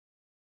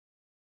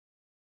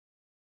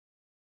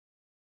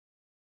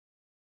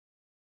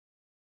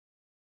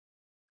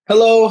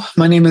Hello,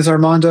 my name is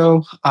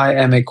Armando. I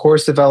am a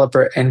course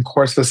developer and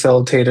course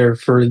facilitator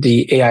for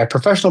the AI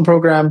professional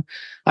program.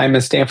 I'm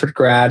a Stanford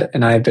grad,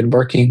 and I've been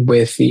working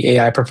with the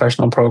AI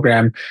professional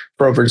program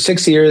for over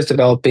 6 years,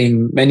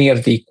 developing many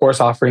of the course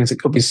offerings that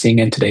you'll be seeing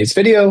in today's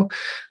video.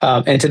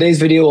 In today's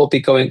video, we'll be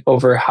going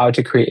over how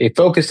to create a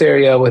focus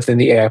area within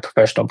the AI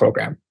professional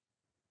program.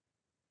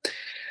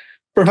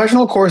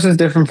 Professional courses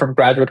differ from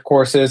graduate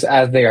courses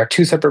as they are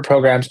two separate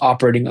programs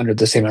operating under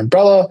the same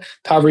umbrella.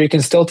 However, you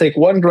can still take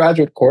one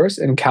graduate course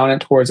and count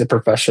it towards a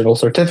professional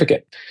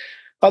certificate.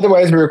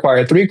 Otherwise, we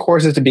require 3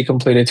 courses to be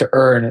completed to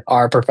earn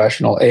our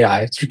professional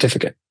AI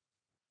certificate.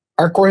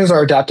 Our courses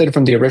are adapted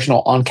from the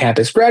original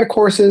on-campus grad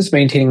courses,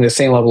 maintaining the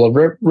same level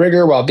of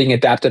rigor while being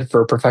adapted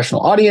for a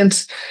professional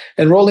audience.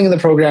 Enrolling in the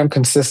program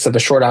consists of a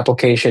short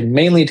application,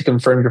 mainly to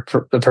confirm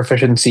the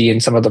proficiency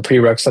in some of the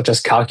prereqs such as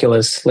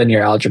calculus,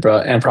 linear algebra,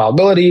 and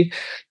probability.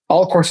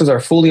 All courses are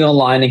fully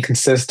online and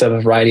consist of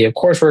a variety of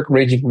coursework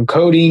ranging from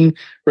coding,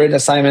 written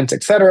assignments,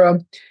 etc.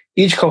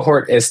 Each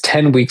cohort is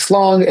 10 weeks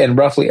long and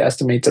roughly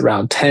estimates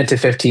around 10 to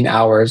 15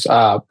 hours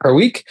per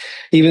week,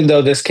 even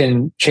though this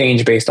can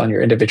change based on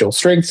your individual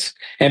strengths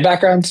and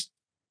backgrounds.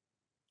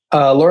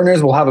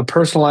 Learners will have a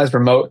personalized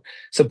remote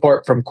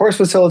support from course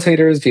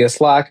facilitators via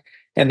Slack,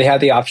 and they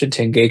have the option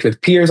to engage with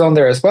peers on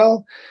there as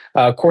well.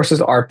 Courses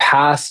are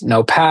pass,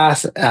 no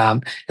pass,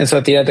 and so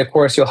at the end of the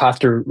course, you'll have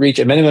to reach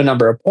a minimum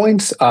number of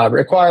points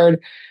required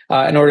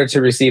in order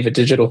to receive a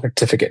digital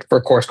certificate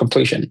for course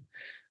completion.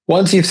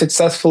 Once you've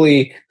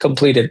successfully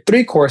completed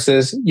 3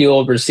 courses,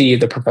 you'll receive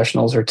the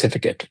professional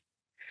certificate.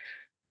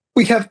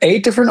 We have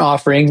 8 different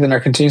offerings and are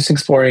continuously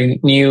exploring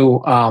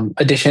new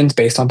additions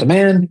based on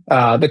demand.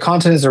 The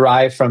content is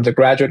derived from the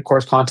graduate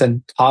course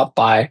content taught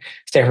by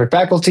Stanford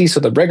faculty, so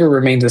the rigor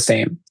remains the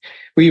same.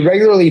 We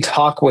regularly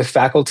talk with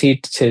faculty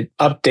to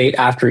update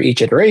after each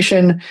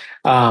iteration,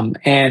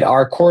 and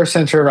our course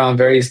center around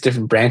various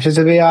different branches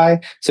of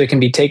AI, so it can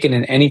be taken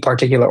in any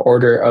particular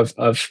order of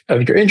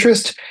your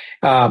interest,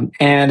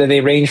 and they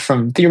range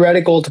from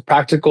theoretical to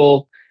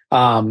practical,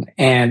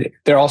 and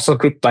they're also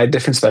grouped by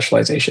different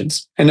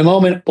specializations. In a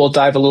moment, we'll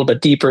dive a little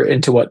bit deeper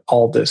into what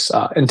all this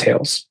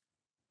entails.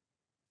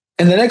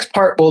 In the next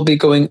part, we'll be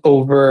going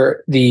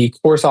over the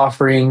course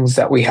offerings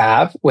that we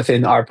have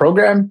within our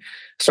program,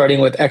 starting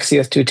with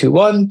XCS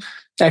 221.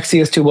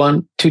 XCS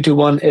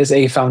 221 is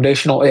a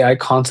foundational AI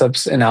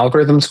concepts and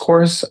algorithms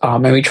course,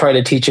 and we try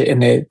to teach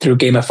it through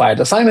gamified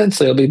assignments.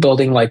 So you'll be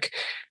building like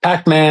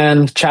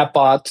Pac-Man,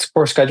 chatbots,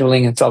 course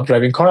scheduling, and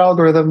self-driving car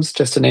algorithms,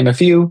 just to name a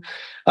few.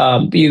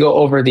 You go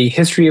over the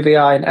history of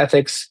AI and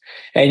ethics,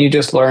 and you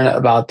just learn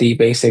about the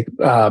basic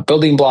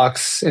building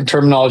blocks and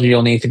terminology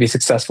you'll need to be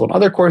successful in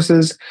other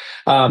courses.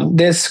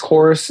 This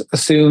course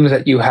assumes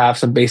that you have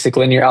some basic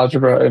linear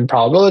algebra and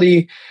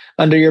probability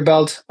under your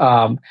belt.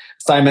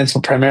 Assignments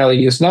will primarily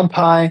use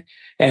NumPy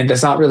and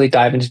does not really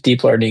dive into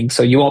deep learning,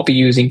 so you won't be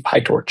using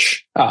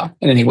PyTorch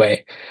in any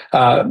way.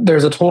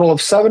 There's a total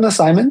of 7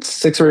 assignments,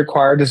 6 are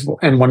required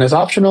and 1 is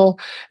optional,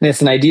 and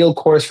it's an ideal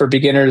course for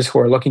beginners who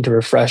are looking to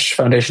refresh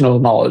foundational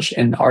knowledge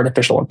in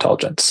artificial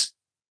intelligence.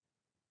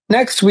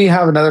 Next, we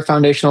have another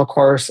foundational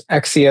course,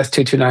 XCS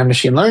 229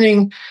 Machine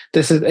Learning.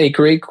 This is a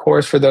great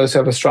course for those who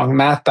have a strong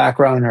math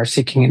background and are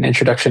seeking an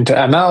introduction to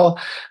ML.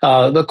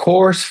 The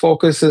course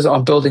focuses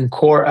on building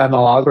core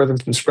ML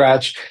algorithms from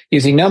scratch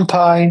using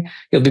NumPy.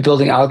 You'll be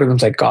building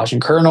algorithms like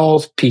Gaussian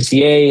kernels,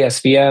 PCA,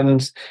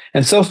 SVMs,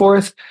 and so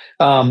forth.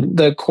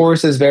 The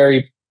course is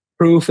very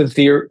proof and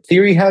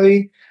theory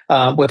heavy,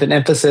 with an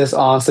emphasis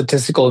on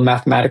statistical and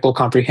mathematical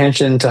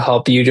comprehension to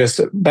help you just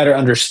better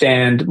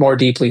understand more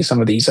deeply some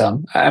of these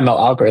ML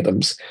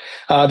algorithms.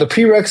 The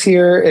prereqs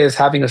here is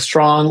having a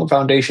strong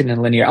foundation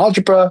in linear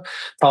algebra,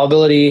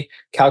 probability,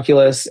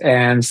 calculus,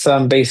 and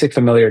some basic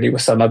familiarity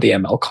with some of the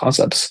ML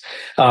concepts,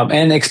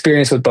 and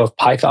experience with both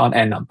Python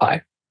and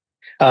NumPy.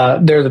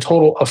 There's a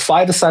total of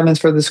 5 assignments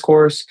for this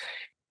course.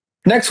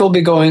 Next, we'll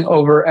be going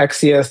over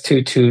XCS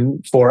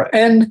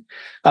 224N.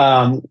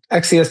 XCS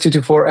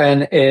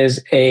 224N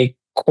is a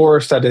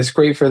course that is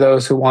great for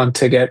those who want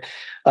to get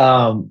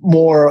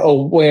more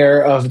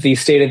aware of the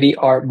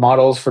state-of-the-art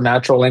models for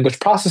natural language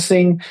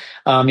processing.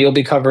 You'll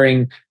be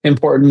covering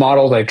important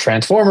models like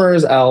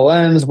transformers,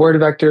 LLMs, word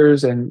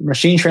vectors, and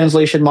machine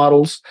translation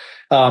models.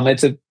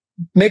 It's a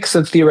mix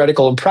of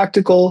theoretical and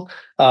practical.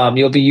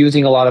 You'll be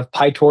using a lot of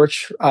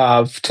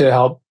PyTorch to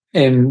help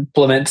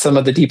implement some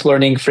of the deep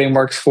learning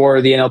frameworks for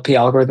the NLP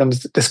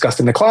algorithms discussed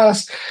in the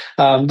class.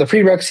 The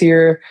prereqs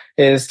here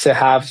is to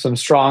have some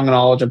strong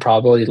knowledge of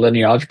probability,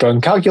 linear algebra,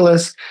 and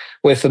calculus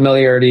with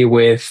familiarity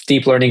with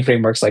deep learning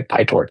frameworks like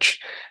PyTorch.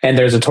 And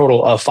there's a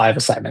total of 5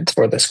 assignments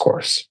for this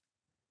course.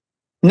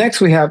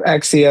 Next, we have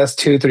XCS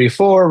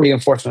 234,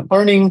 Reinforcement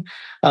Learning.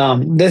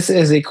 This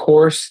is a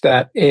course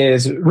that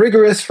is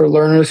rigorous for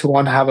learners who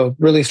want to have a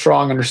really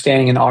strong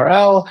understanding in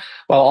RL,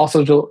 while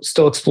also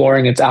still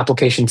exploring its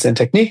applications and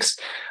techniques.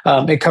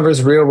 It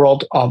covers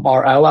real-world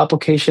RL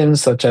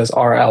applications such as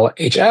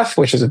RLHF,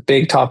 which is a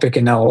big topic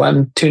in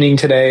LLM tuning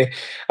today,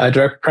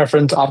 direct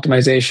preference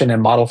optimization,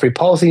 and model-free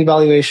policy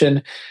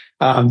evaluation.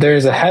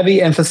 There's a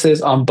heavy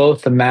emphasis on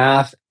both the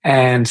math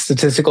and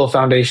statistical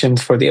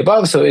foundations for the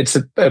above. So it's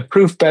a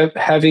proof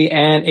heavy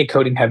and a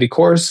coding heavy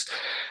course.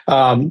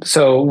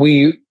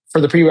 For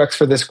the prereqs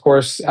for this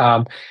course,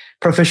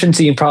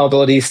 proficiency in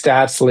probability,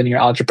 stats, linear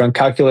algebra, and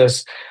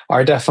calculus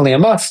are definitely a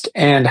must.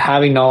 And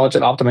having knowledge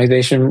of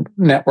optimization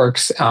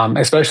networks,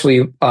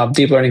 especially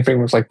deep learning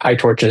frameworks like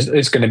PyTorch,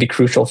 is going to be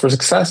crucial for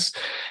success.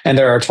 And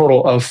there are a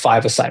total of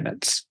 5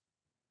 assignments.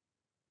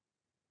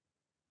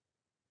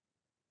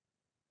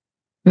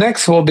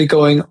 Next, we'll be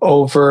going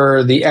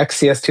over the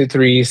XCS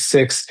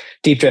 236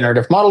 Deep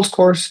Generative Models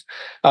course.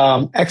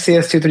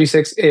 XCS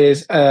 236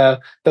 is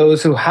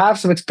those who have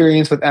some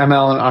experience with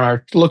ML and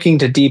are looking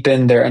to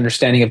deepen their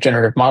understanding of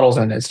generative models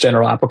and its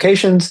general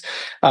applications.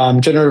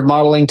 Generative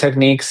modeling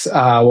techniques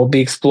will be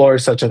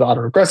explored, such as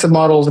autoregressive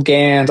models,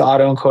 GANs,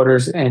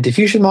 autoencoders, and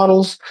diffusion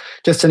models,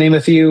 just to name a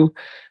few.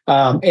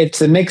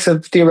 It's a mix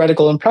of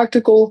theoretical and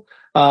practical,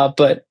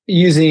 but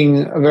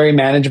using very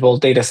manageable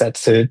data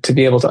sets to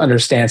be able to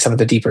understand some of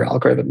the deeper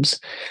algorithms.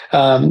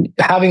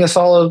 Having a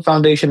solid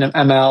foundation in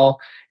ML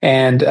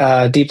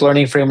and deep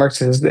learning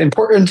frameworks is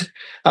important,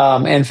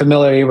 and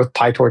familiarity with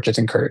PyTorch is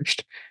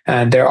encouraged.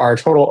 And there are a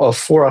total of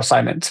 4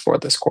 assignments for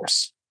this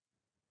course.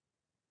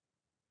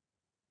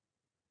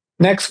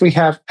 Next, we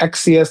have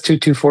XCS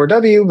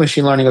 224W,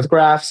 Machine Learning with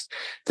Graphs.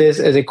 This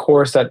is a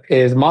course that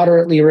is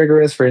moderately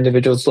rigorous for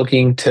individuals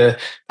looking to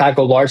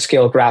tackle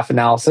large-scale graph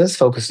analysis,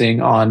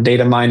 focusing on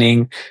data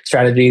mining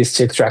strategies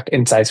to extract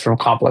insights from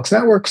complex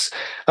networks.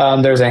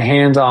 There's a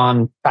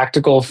hands-on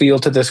practical feel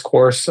to this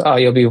course.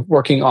 You'll be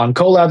working on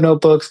Colab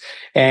notebooks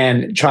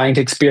and trying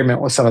to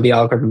experiment with some of the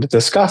algorithms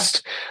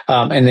discussed.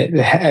 And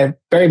it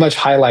very much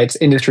highlights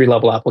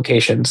industry-level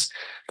applications.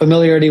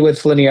 Familiarity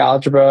with linear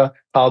algebra,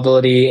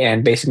 probability,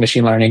 and basic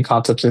machine learning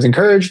concepts is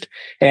encouraged,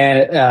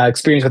 and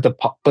experience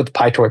with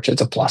PyTorch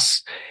is a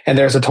plus. And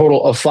there's a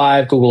total of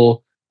 5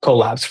 Google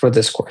Colabs for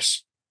this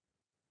course.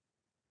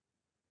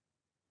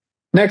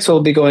 Next,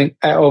 we'll be going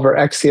over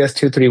XCS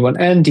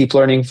 231N, Deep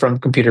Learning from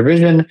Computer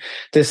Vision.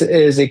 This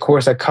is a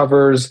course that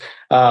covers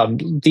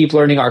deep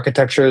learning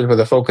architectures with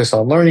a focus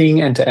on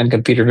learning end-to-end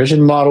computer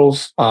vision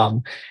models.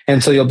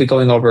 And so you'll be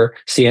going over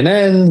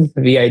CNN,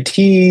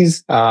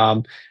 VITs,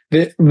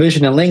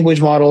 vision and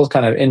language models,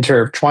 kind of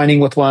intertwining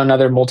with one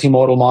another,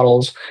 multimodal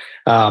models,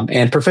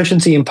 and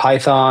proficiency in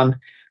Python,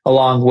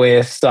 along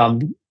with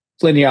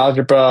linear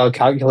algebra,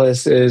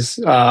 calculus is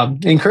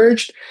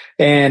encouraged,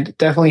 and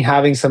definitely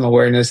having some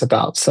awareness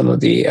about some of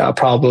the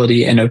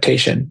probability and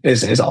notation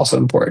is also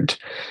important.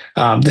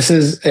 This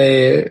is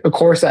a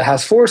course that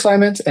has 4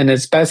 assignments, and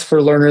it's best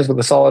for learners with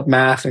a solid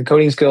math and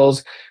coding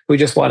skills. We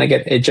just want to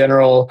get a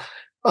general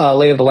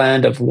lay of the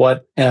land of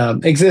what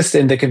exists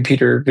in the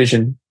computer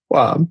vision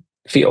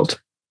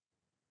field.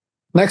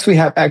 Next, we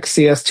have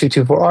XCS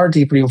 224R,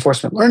 Deep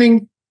Reinforcement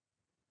Learning.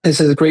 This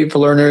is great for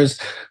learners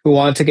who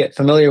want to get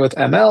familiar with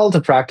ML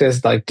to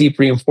practice like deep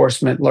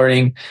reinforcement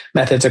learning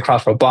methods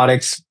across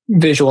robotics,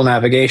 visual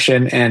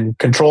navigation, and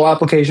control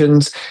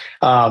applications.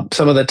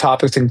 Some of the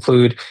topics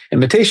include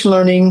imitation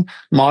learning,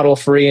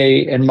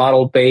 model-free and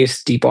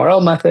model-based deep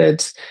RL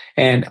methods,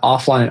 and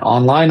offline and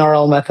online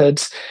RL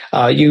methods.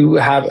 You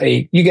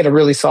get a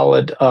really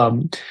solid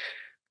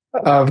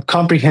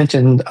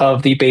comprehension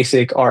of the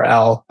basic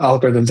RL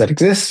algorithms that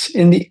exist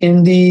in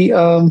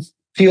the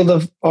field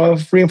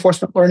of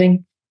reinforcement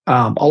learning.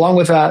 Along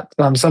with that,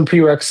 some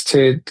prereqs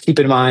to keep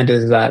in mind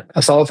is that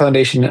a solid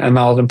foundation in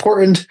ML is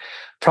important.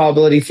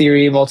 Probability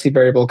theory,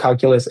 multivariable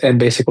calculus, and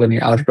basic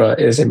linear algebra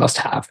is a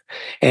must-have.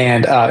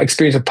 And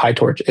experience with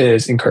PyTorch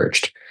is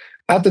encouraged.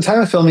 At the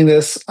time of filming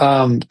this,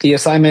 the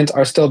assignments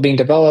are still being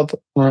developed,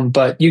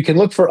 but you can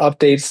look for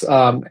updates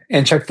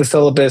and check the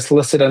syllabus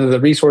listed under the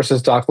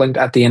resources doc linked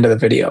at the end of the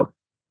video.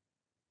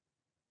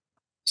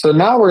 So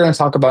now we're going to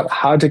talk about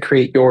how to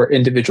create your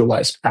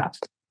individualized path.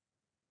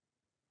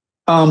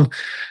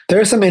 There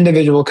are some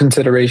individual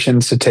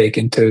considerations to take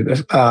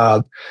into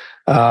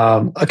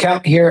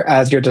account here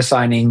as you're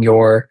deciding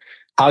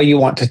how you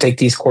want to take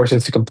these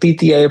courses to complete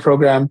the AI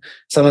program.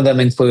 Some of them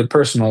include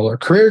personal or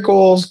career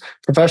goals,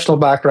 professional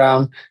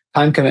background,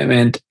 time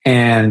commitment,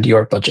 and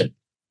your budget.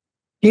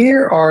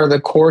 Here are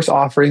the course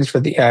offerings for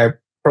the AI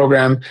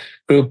program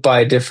grouped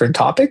by different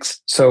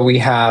topics. So we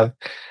have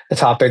the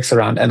topics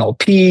around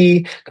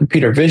NLP,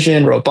 computer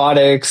vision,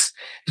 robotics,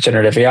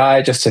 generative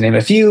AI, just to name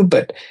a few.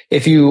 But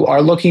if you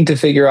are looking to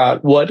figure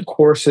out what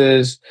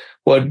courses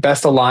would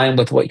best align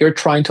with what you're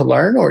trying to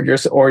learn or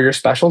your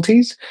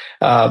specialties,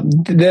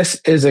 this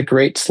is a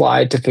great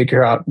slide to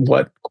figure out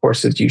what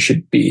courses you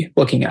should be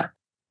looking at.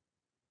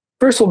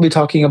 First, we'll be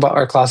talking about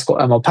our classical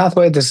ML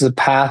pathway. This is a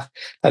path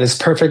that is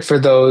perfect for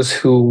those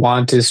who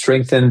want to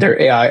strengthen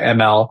their AI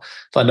ML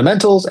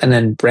fundamentals and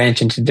then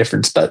branch into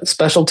different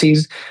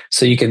specialties.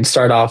 So you can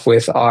start off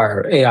with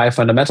our AI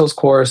fundamentals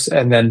course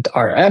and then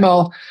our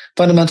ML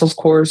fundamentals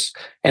course.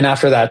 And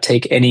after that,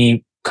 take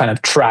any kind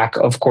of track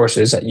of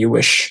courses that you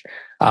wish.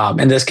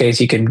 In this case,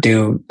 you can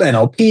do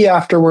NLP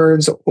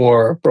afterwards,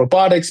 or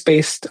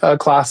robotics-based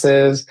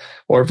classes,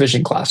 or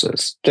vision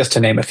classes, just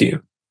to name a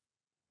few.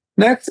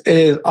 Next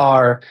is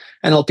our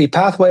NLP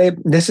pathway.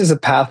 This is a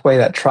pathway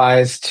that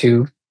tries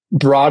to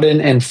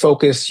broaden and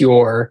focus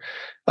your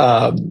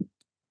um,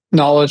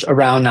 knowledge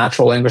around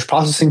natural language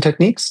processing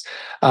techniques.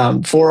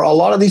 For a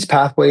lot of these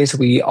pathways,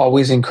 we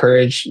always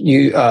encourage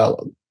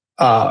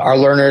our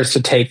learners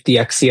to take the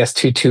XCS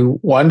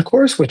 221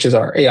 course, which is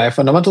our AI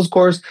fundamentals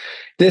course.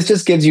 This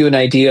just gives you an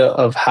idea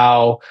of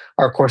how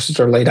our courses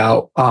are laid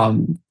out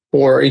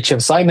for each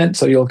assignment.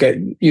 So you'll get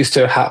used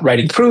to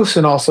writing proofs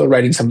and also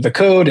writing some of the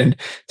code and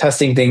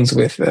testing things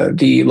with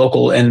the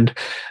local and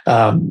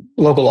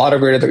local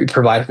autograder that we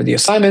provide for the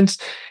assignments.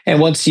 And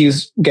once you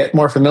get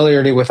more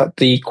familiarity with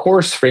the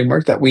course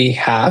framework that we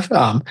have,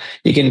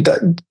 you can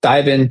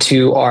dive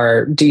into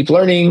our deep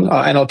learning,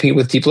 NLP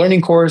with deep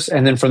learning course,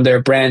 and then from there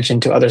branch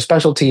into other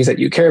specialties that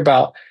you care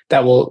about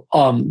that will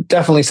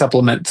definitely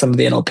supplement some of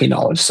the NLP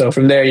knowledge. So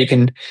from there,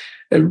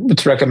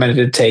 it's recommended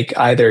to take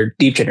either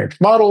deep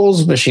generative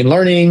models, machine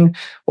learning,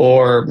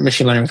 or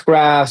machine learning with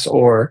graphs,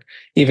 or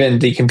even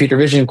the computer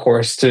vision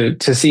course to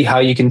see how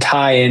you can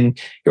tie in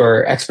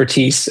your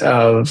expertise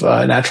of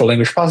natural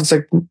language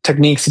processing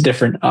techniques to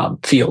different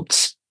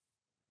fields.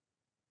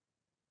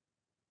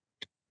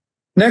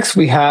 Next,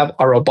 we have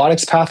our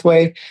robotics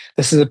pathway.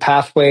 This is a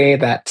pathway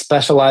that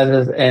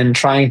specializes in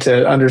trying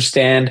to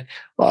understand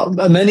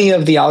many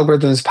of the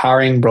algorithms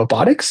powering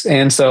robotics.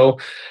 And so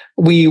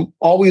we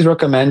always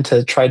recommend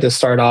to try to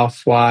start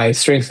off by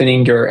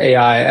strengthening your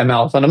AI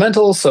ML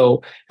fundamentals.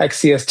 So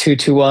XCS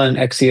 221,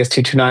 XCS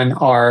 229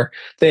 are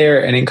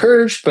there and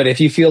encouraged. But if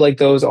you feel like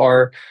those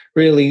are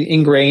really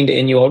ingrained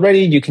in you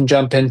already, you can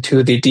jump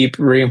into the deep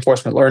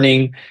reinforcement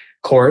learning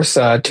course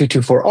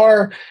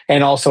 224R,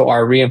 and also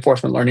our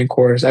reinforcement learning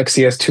course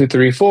XCS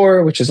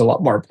 234, which is a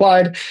lot more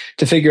applied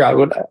to figure out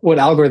what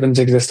algorithms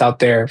exist out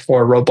there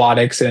for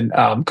robotics and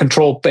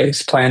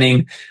control-based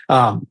planning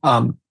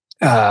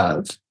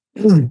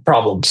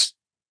problems.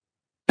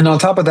 And on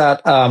top of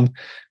that,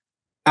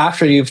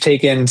 after you've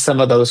taken some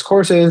of those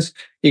courses,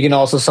 you can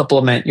also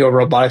supplement your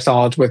robotics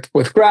knowledge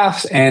with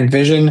graphs and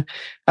vision.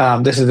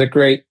 This is a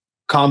great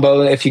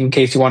combo in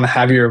case you want to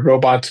have your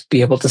robots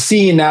be able to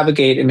see and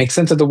navigate and make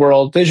sense of the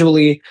world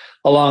visually,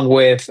 along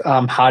with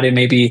how to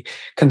maybe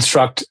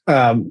construct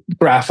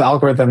graph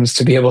algorithms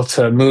to be able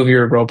to move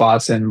your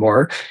robots in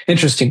more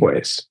interesting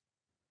ways.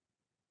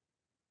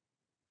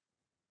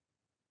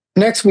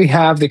 Next, we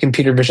have the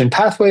computer vision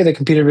pathway. The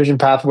computer vision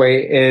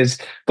pathway is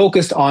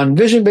focused on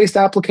vision-based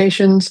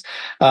applications.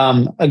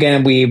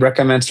 Again, we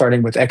recommend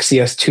starting with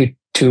XCS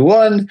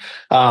 221,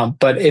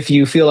 but if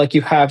you feel like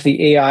you have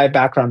the AI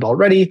background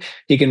already,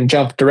 you can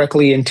jump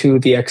directly into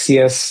the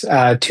XCS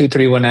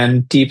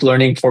 231N Deep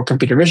Learning for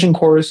Computer Vision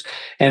course,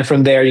 and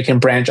from there you can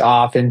branch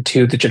off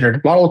into the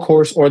generative model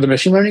course or the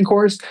machine learning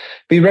course.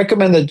 We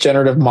recommend the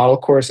generative model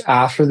course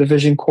after the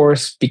vision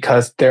course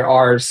because there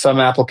are some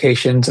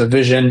applications of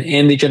vision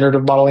in the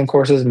generative modeling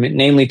courses,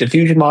 namely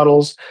diffusion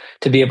models,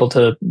 to be able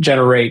to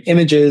generate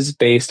images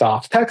based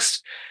off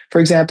text, for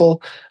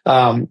example.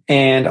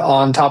 And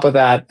on top of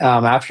that,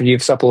 after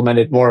you've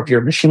supplemented more of your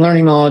machine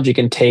learning knowledge, you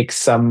can take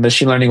some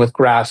machine learning with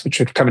graphs, which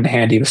would come in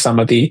handy with some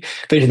of the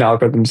vision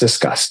algorithms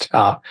discussed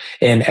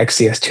in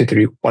XCS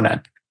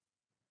 231N.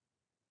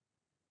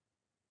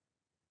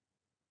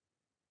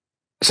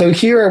 So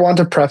here I want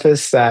to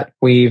preface that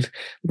we've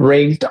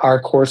ranked our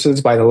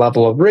courses by the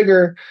level of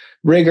rigor.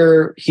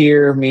 Rigor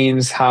here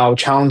means how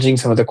challenging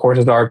some of the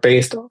courses are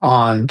based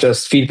on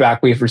just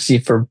feedback we've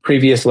received from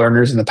previous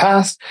learners in the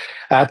past.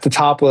 At the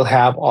top, we'll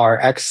have our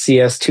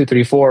XCS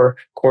 234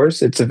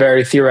 course. It's a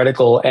very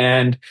theoretical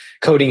and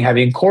coding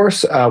heavy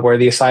course where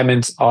the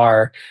assignments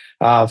are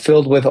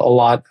filled with a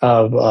lot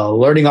of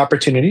learning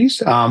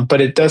opportunities,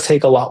 but it does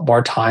take a lot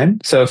more time.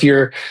 So if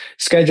your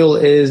schedule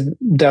is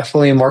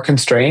definitely more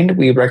constrained,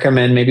 we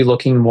recommend maybe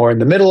looking more in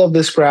the middle of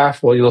this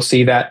graph, where you'll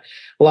see that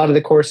a lot of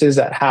the courses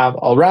that have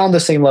around the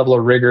same level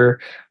of rigor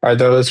are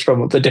those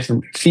from the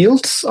different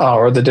fields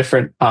or the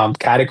different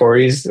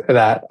categories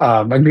that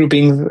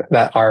groupings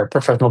that our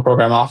professional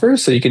program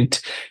offers. So you can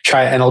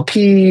try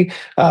NLP,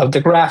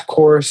 the graph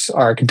course,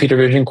 our computer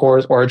vision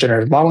course, or a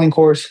generative modeling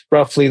course.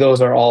 Roughly,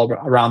 those are all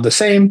around the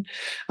same.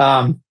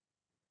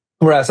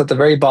 Whereas at the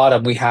very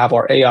bottom, we have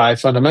our AI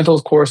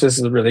fundamentals course. This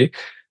is a really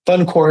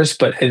fun course,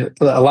 but it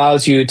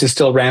allows you to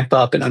still ramp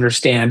up and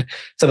understand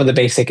some of the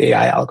basic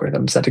AI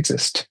algorithms that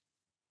exist.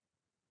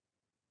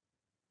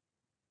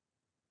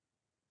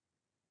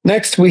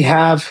 Next, we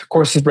have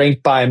courses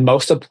ranked by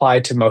most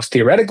applied to most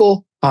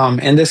theoretical.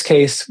 In this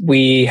case,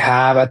 we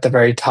have at the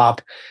very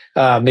top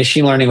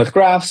machine learning with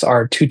graphs,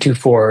 our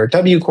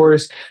 224W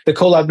course. The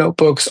Colab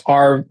notebooks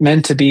are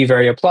meant to be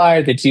very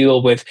applied. They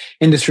deal with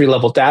industry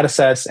level data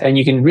sets, and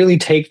you can really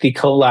take the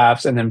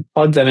Colabs and then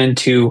plug them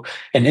into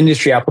an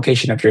industry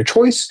application of your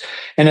choice.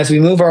 And as we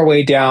move our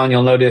way down,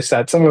 you'll notice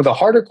that some of the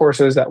harder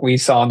courses that we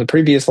saw in the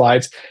previous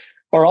slides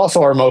are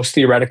also our most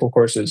theoretical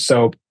courses.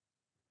 So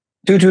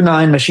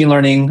 229 machine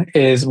learning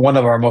is one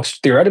of our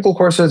most theoretical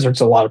courses.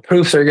 There's a lot of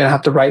proofs that you're going to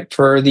have to write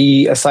for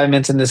the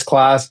assignments in this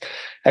class.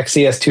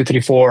 XCS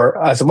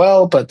 234 as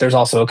well, but there's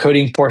also a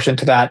coding portion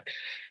to that.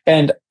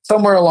 And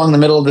somewhere along the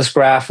middle of this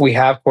graph, we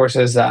have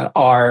courses that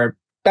are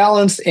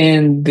balanced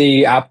in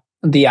the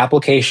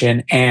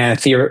application and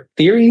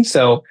theory.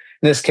 So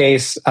in this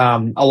case, a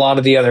lot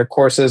of the other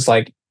courses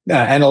like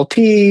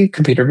NLP,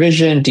 computer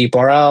vision, deep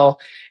RL,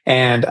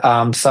 and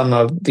some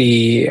of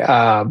the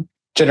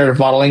generative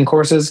modeling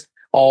courses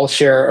all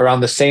share around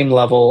the same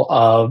level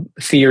of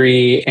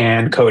theory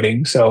and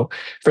coding. So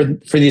for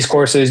these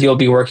courses, you'll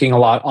be working a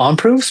lot on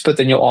proofs, but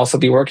then you'll also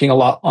be working a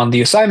lot on the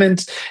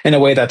assignments in a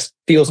way that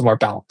feels more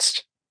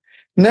balanced.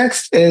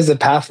 Next is a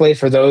pathway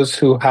for those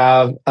who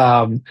have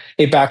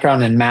a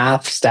background in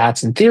math,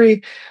 stats, and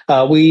theory.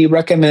 We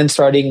recommend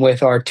starting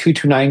with our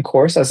 229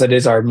 course, as it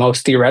is our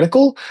most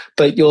theoretical,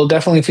 but you'll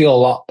definitely feel a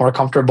lot more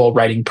comfortable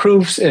writing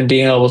proofs and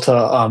being able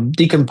to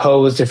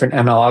decompose different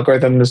ML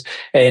algorithms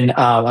in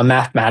a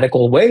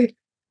mathematical way.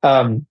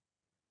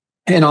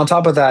 And on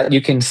top of that, you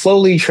can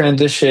slowly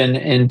transition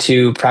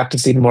into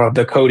practicing more of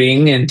the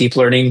coding and deep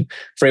learning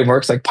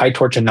frameworks like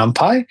PyTorch and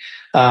NumPy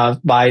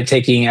by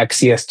taking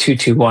XCS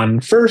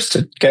 221 first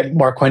to get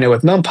more acquainted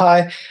with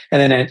NumPy.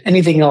 And then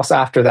anything else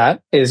after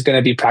that is going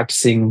to be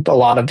practicing a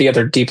lot of the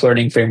other deep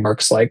learning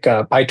frameworks like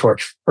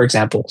PyTorch, for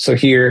example. So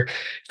here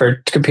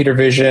for computer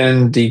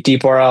vision, the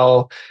deep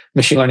RL,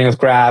 machine learning with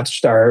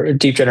graphs, our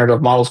deep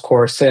generative models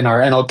course, and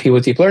our NLP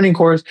with deep learning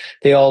course,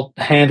 they all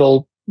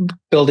handle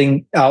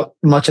building out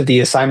much of the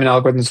assignment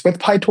algorithms with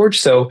PyTorch.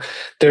 So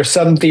there's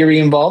some theory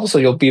involved, so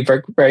you'll be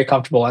very, very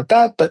comfortable at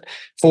that. But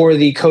for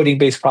the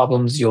coding-based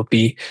problems, you'll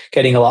be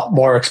getting a lot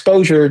more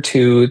exposure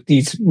to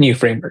these new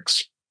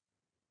frameworks.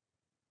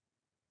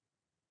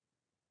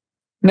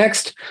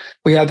 Next,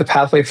 we have the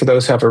pathway for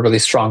those who have a really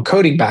strong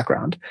coding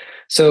background.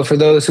 So for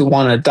those who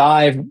want to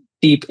dive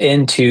deep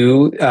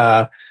into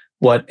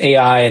what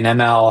AI and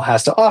ML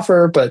has to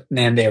offer, but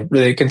then they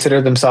really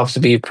consider themselves to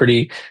be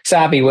pretty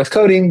savvy with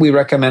coding, we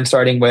recommend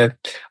starting with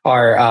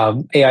our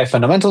AI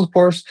fundamentals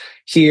course.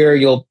 Here,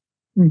 you'll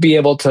be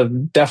able to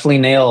definitely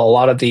nail a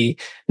lot of the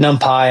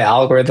NumPy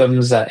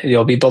algorithms that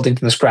you'll be building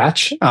from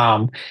scratch,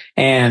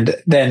 and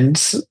then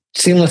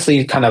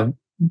seamlessly kind of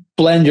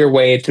blend your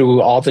way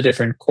through all the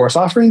different course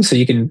offerings. So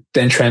you can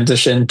then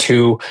transition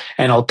to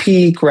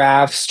NLP,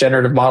 graphs,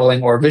 generative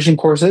modeling, or vision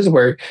courses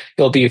where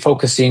you'll be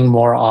focusing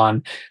more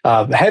on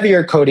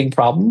heavier coding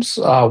problems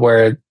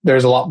where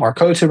there's a lot more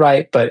code to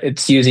write, but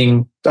it's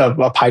using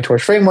a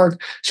PyTorch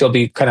framework. So you'll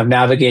be kind of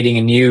navigating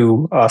a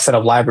new set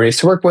of libraries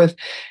to work with.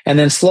 And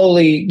then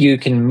slowly you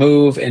can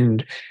move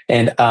and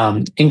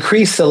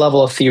increase the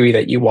level of theory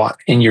that you want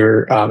in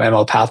your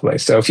ML pathway.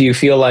 So if you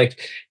feel like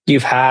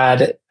you've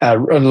had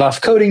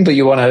enough coding, but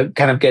you want to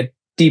kind of get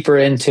deeper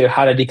into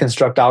how to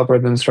deconstruct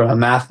algorithms from a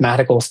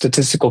mathematical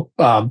statistical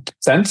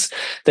sense,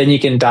 then you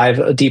can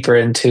dive deeper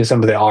into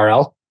some of the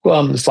RL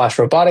 /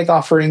 robotic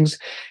offerings,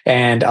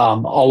 and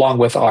along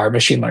with our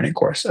machine learning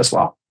course as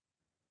well.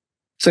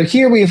 So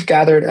here we've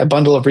gathered a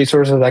bundle of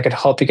resources that could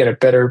help you get a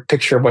better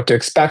picture of what to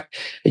expect.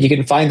 You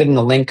can find it in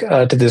the link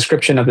to the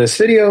description of this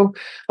video.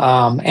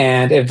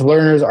 And if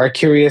learners are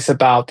curious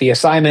about the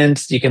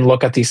assignments, you can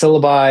look at the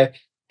syllabi.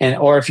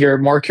 Or if you're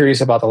more curious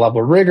about the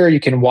level of rigor, you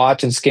can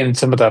watch and skim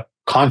some of the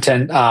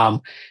content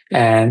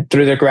and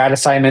through the grad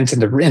assignments in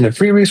the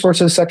free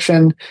resources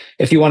section.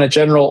 If you want a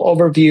general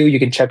overview, you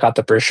can check out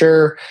the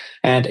brochure.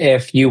 And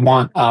if you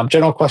want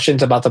general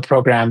questions about the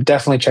program,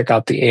 definitely check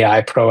out the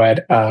AI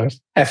ProEd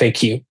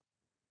FAQ.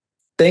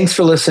 Thanks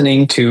for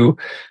listening to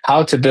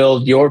how to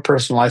build your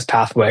personalized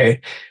pathway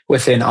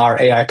within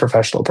our AI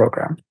professional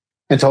program.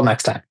 Until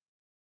next time.